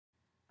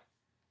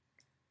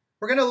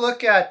We're going to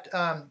look at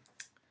a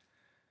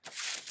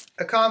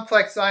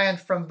complex ion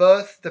from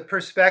both the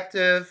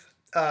perspective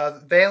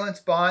of valence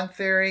bond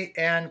theory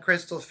and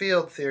crystal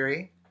field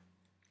theory.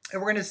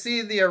 And we're going to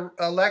see the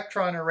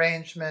electron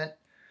arrangement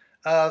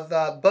of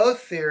both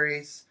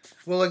theories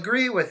will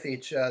agree with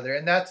each other,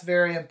 and that's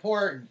very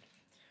important.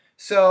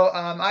 So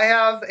I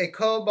have a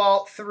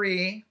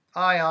cobalt-3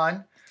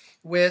 ion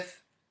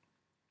with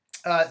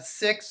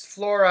 6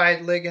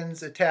 fluoride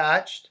ligands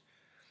attached.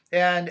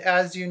 And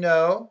as you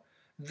know,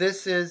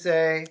 this is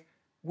a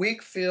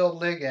weak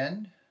field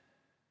ligand.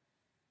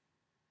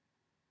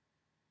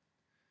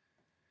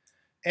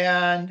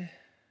 And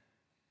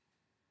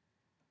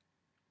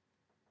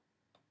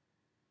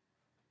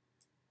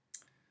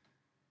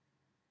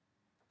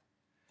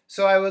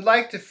so I would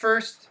like to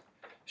first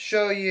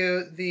show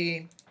you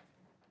the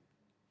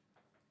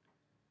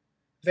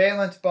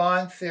valence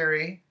bond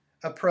theory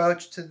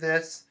approach to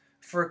this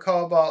for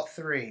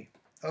cobalt-3.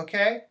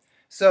 Okay?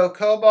 So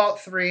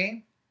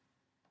cobalt-3,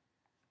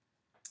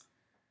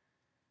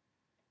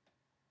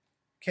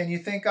 can you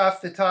think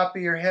off the top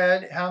of your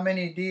head how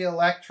many d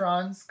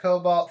electrons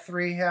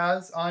cobalt-3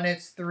 has on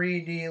its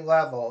 3D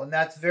level? And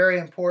that's very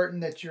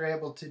important that you're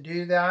able to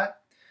do that.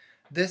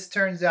 This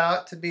turns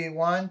out to be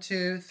 1,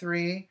 2,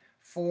 3,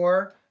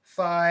 4,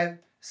 5,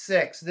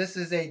 6. This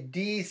is a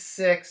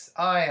D6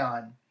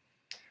 ion.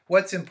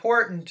 What's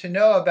important to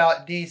know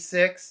about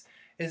D6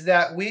 is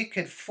that we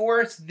could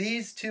force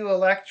these two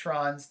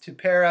electrons to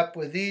pair up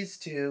with these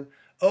two,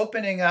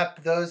 opening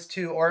up those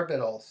two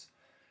orbitals.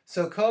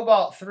 So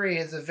cobalt-3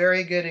 is a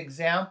very good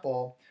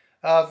example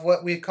of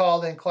what we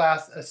called in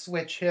class a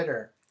switch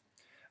hitter.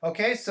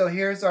 Okay, so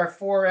here's our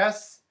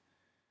 4s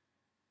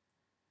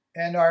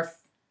and our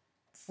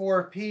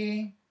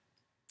 4p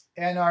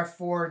and our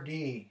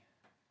 4d.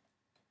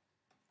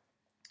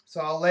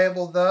 So I'll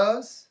label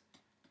those.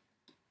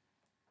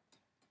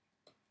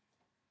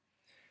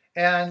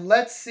 And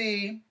let's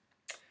see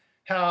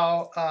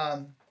how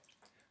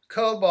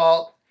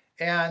cobalt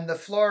and the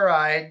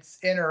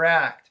fluorides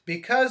interact.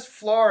 Because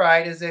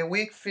fluoride is a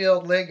weak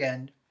field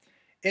ligand,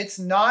 it's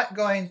not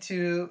going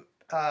to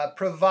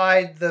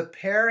provide the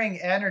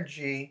pairing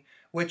energy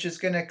which is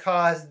going to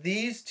cause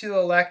these two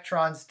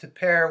electrons to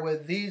pair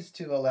with these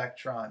two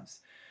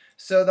electrons.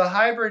 So the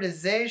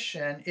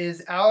hybridization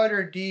is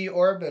outer d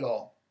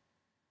orbital.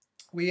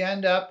 We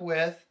end up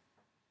with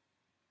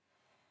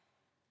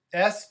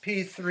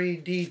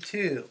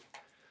sp3d2.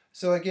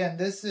 So again,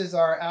 this is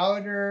our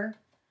outer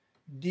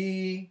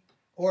d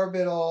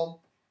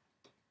orbital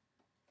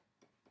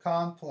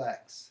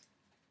complex.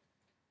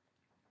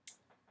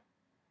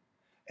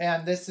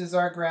 And this is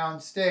our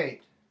ground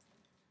state.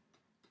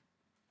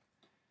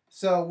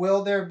 So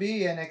will there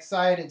be an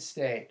excited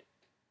state?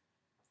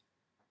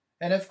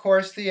 And of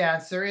course the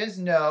answer is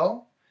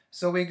no.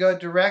 So we go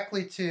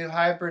directly to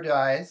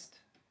hybridized.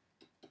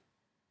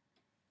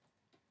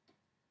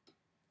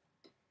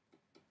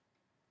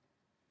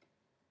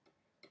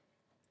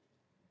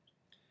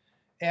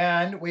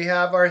 And we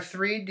have our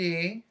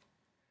 3D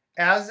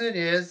as it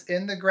is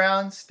in the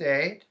ground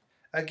state.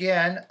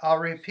 Again, I'll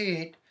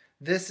repeat,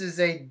 this is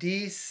a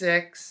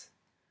D6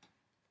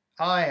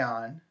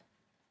 ion.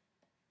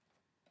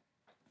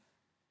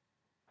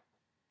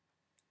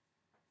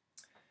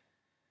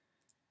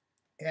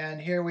 And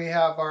here we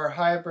have our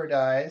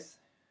hybridized.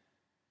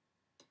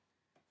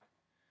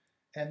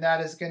 And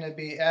that is going to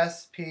be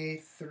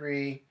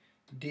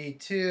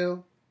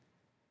sp3d2.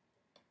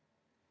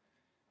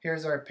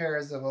 Here's our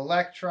pairs of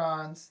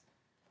electrons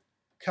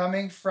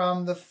coming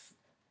from the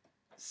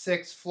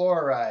 6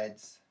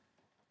 fluorides.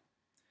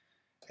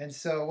 And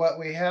so what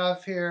we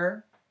have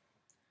here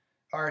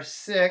are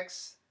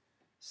 6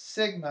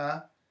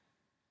 sigma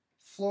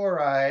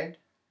fluoride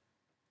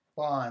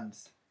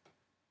bonds.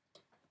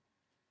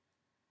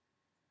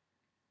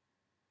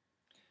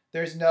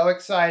 There's no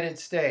excited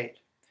state.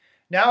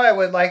 Now I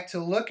would like to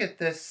look at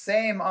this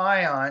same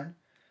ion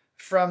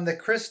from the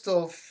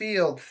crystal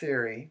field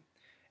theory.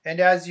 And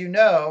as you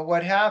know,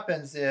 what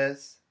happens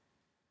is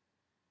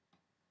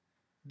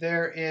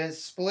there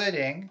is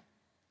splitting.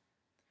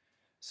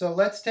 So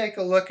let's take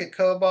a look at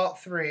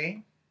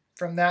cobalt-3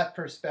 from that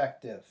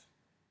perspective.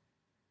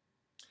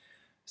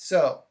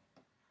 So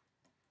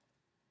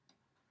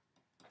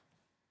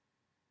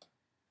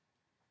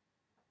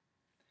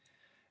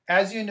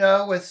as you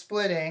know, with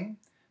splitting,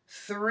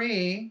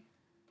 3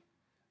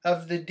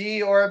 of the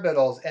d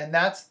orbitals, and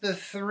that's the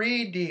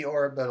 3d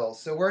orbitals.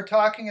 So we're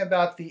talking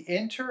about the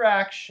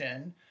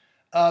interaction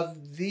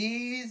of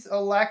these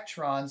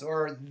electrons,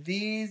 or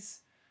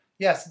these,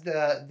 yes,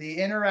 the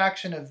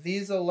interaction of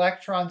these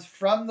electrons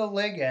from the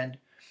ligand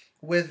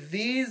with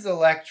these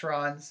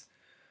electrons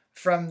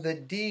from the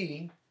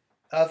d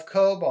of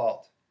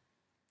cobalt.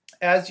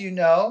 As you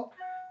know,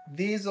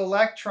 these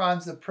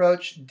electrons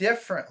approach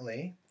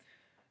differently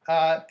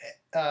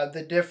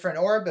the different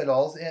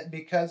orbitals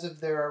because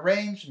of their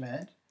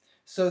arrangement.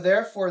 So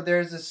therefore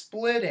there's a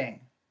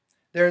splitting.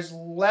 There's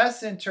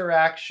less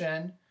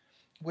interaction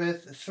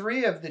with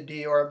 3 of the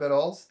d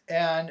orbitals,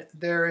 and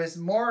there is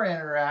more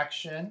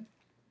interaction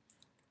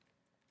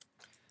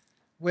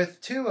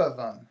with two of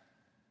them.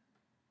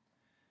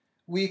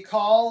 We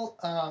call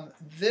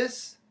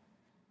this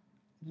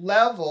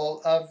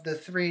level of the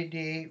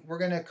 3D, we're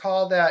going to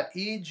call that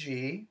EG,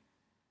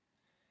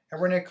 and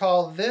we're going to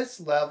call this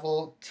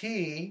level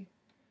T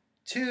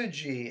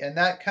 2G, and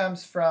that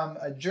comes from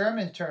a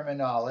German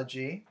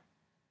terminology.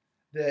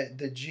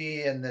 The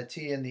G and the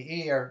T and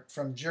the E are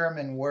from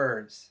German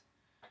words,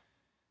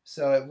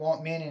 so it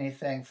won't mean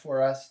anything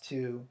for us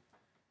to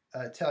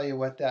tell you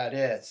what that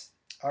is.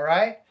 All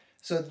right,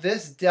 so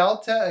this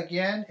delta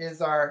again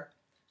is our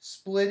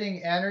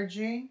splitting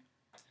energy.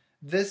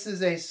 This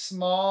is a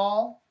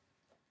small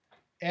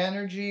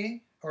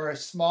energy or a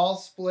small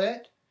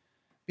split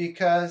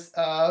because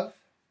of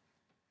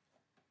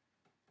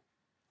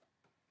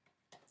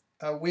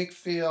a weak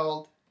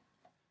field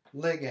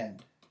ligand.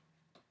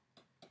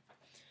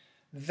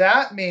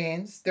 That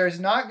means there's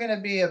not going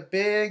to be a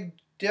big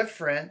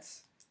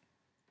difference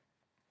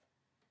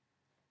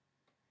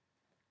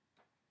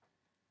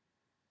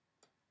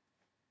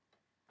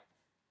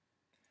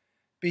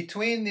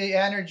between the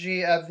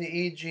energy of the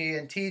EG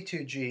and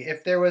T2G.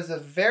 If there was a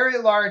very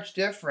large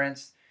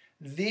difference,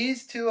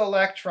 these two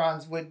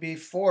electrons would be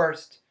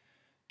forced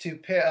to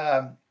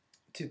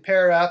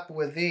pair up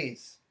with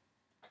these.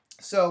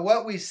 So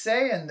what we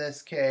say in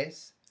this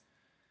case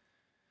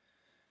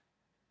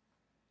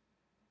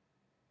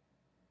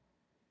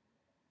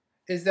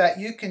is that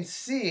you can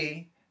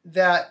see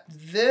that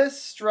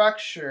this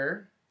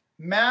structure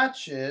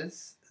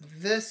matches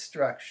this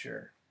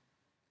structure.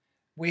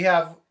 We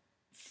have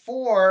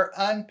 4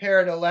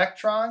 unpaired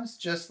electrons,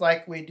 just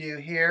like we do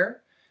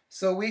here.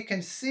 So we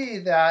can see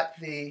that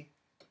the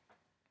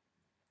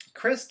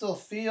crystal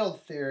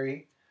field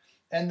theory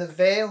and the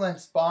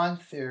valence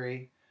bond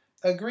theory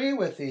agree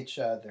with each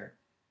other.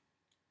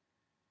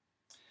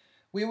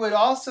 We would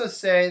also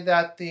say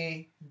that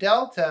the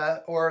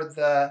delta, or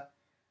the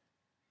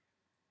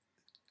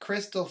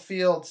crystal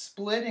field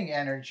splitting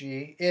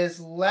energy, is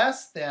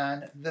less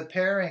than the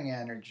pairing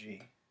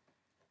energy.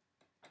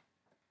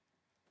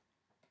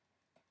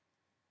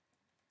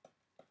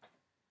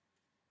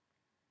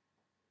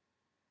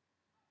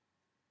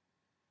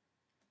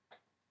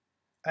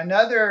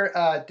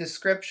 Another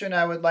description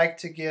I would like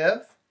to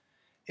give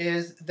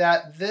is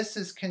that this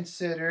is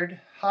considered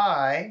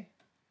high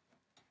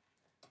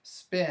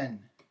spin.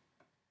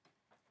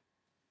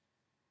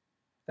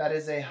 That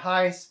is a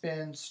high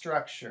spin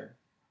structure.